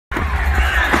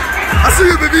see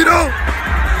you, Vivito.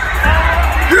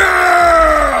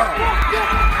 Yeah!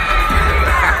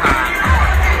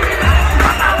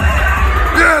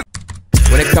 Yeah!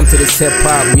 When it comes to this hip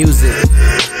hop music,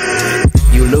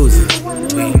 you lose it.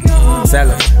 Tell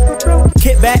him.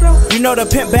 Kick back, you know the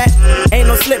pimp back. Ain't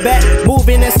no slip back.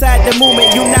 Moving inside the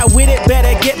movement. You not with it,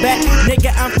 better get back.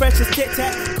 Nigga, I'm fresh as Kit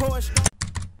Kat.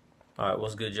 Alright,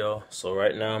 what's good, y'all? So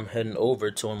right now I'm heading over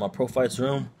to one of my profiles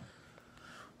room.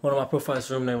 One of my profiles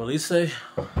room named Alisha.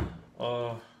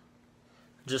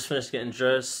 Just finished getting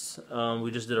dressed.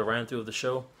 We just did a run through of the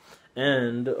show.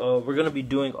 And we're gonna be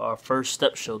doing our first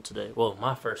step show today. Well,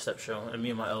 my first step show and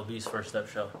me and my LB's first step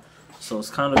show. So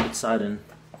it's kind of exciting.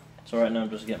 So right now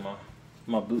I'm just getting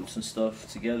my boots and stuff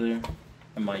together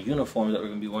and my uniform that we're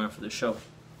gonna be wearing for the show.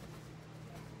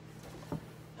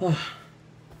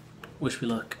 Wish me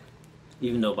luck.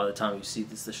 Even though by the time you see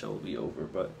this, the show will be over.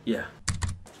 But yeah.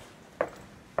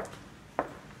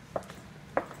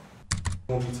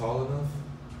 Won't be tall enough?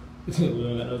 We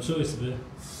don't got no choice, man.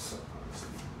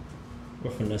 We're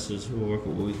finesses. We'll work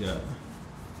with what we got.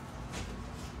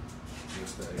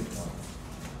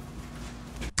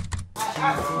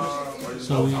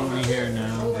 So we here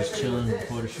now, just chilling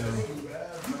before the show.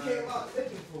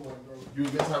 You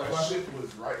this shit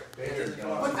was right there.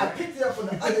 I picked it up on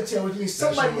the other chair, which means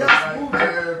somebody else moved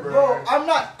it. Bro, I'm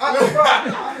not.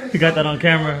 You got that on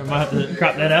camera. I might have to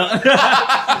crop that out.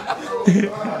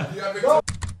 Yeah,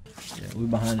 we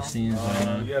behind the scenes right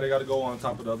now. Yeah, they got to go on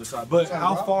top of the other side. But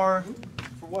how far?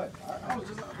 For what? I was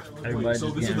just out there. Wait,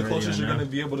 so this is the closest you're going to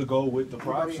be able to go with the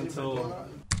props until...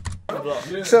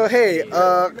 So hey,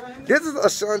 this is a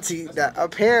Shanti that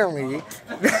apparently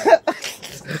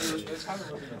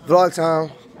vlog time.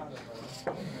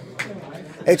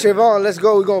 Hey Trayvon, let's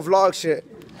go. We gonna vlog shit.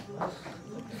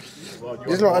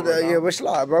 This not yeah, we're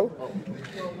slide, bro.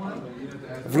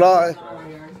 Vlog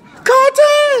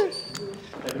content.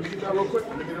 Let me get that real quick.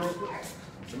 Let me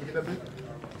get that bit.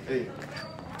 Hey,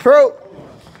 Pro.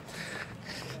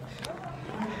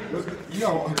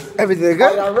 yo, Everything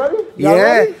good? y'all ready? Yeah,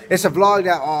 Ready? it's a vlog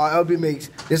that LB makes.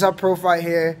 This is our profile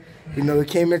here. You know, we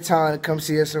came in town to come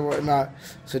see us and whatnot.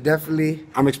 So definitely.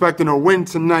 I'm expecting a win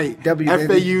tonight. W, FAU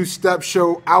baby. Step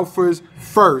Show Alphas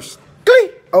first.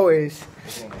 Always.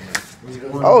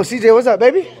 Oh, CJ, what's up,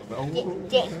 baby? Yeah,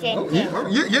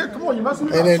 come on, you messing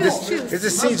with And then us. this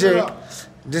is CJ.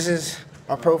 This is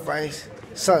our profile's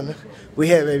son. We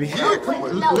here, baby. Yeah, come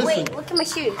on. No, Listen, wait, look at my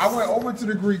shoes. I went over to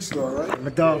the Greek store, right? My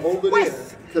dog. Over there.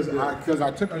 Because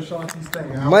I took Ashanti's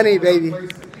thing. And I Money, was gonna baby.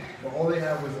 replace it, but all they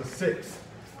had was a 6.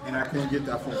 And I couldn't get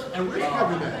that phone. And where's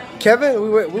Kevin at? Kevin, we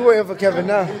waiting for Kevin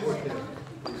now.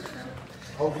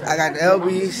 I got the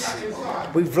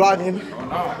LBs. We vlogging.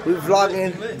 We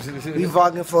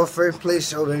vlogging for a first place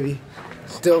show, baby.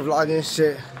 Still vlogging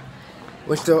shit.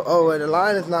 We're still, oh, the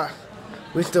line is not.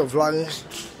 We're still vlogging.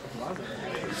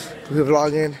 We're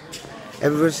vlogging.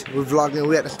 We're vlogging.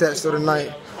 We at the step show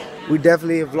tonight. We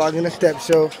definitely are vlogging the step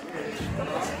show.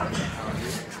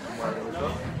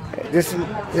 This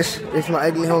is my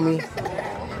ugly homie.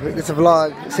 It's a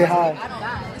vlog. Say hi.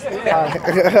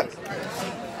 Hi.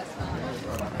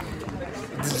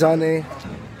 This is Johnny.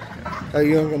 Oh,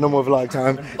 you don't get no more vlog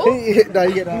time. No,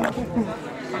 you get out.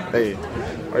 Hey,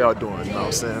 how y'all doing? You know what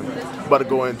I'm saying? About to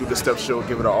go in and do the step show,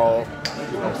 give it an all. You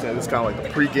know what I'm saying? It's kind of like the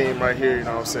pre-game right here, you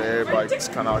know what I'm saying? Everybody's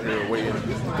kind of out here waiting.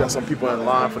 Got some people in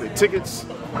line for their tickets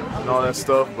and all that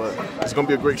stuff, but it's going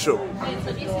to be a great show.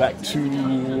 Back to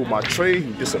my tray,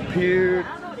 who disappeared.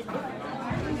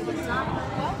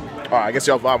 All right, I guess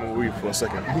y'all vibing with me for a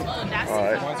second. All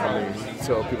right, I mean, you can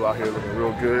tell people out here looking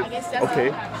real good.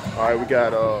 Okay, all right, we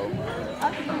got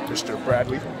Mr.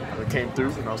 Bradley that came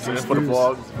through, you know what I'm saying, for the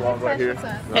vlog right here. You know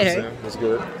what I'm saying? That's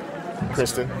good.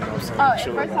 Kristen, you know what I'm saying? Oh, at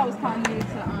first I was calling you to,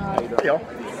 Hey, y'all.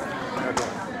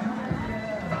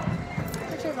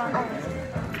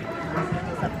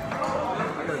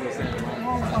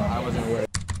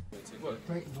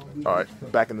 All right,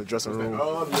 back in the dressing room.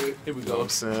 Here we You know what go. I'm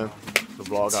saying? The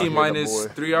vlog out T here, minus the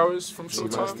boy. 3 hours from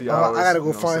T-minus showtime. 3 I hours, gotta you go know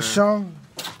what I'm find saying? Sean.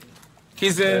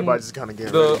 He's in Everybody just kind of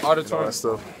getting the ready, and all auditorium. that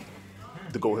stuff.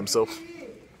 The GOAT himself.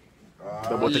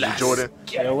 The boy thinking Jordan.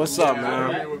 Yo, what's up,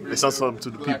 man? They sent something to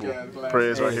the people.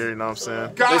 Prayers right here, you know what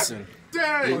I'm saying? Listen,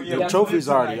 the trophy's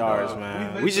already ours,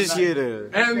 man. We just here to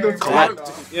And the collect.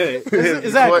 Yeah,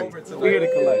 exactly. We're here to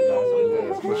collect, man.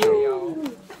 For sure.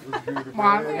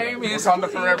 My name is on the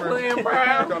forever. on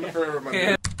the forever,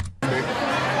 man.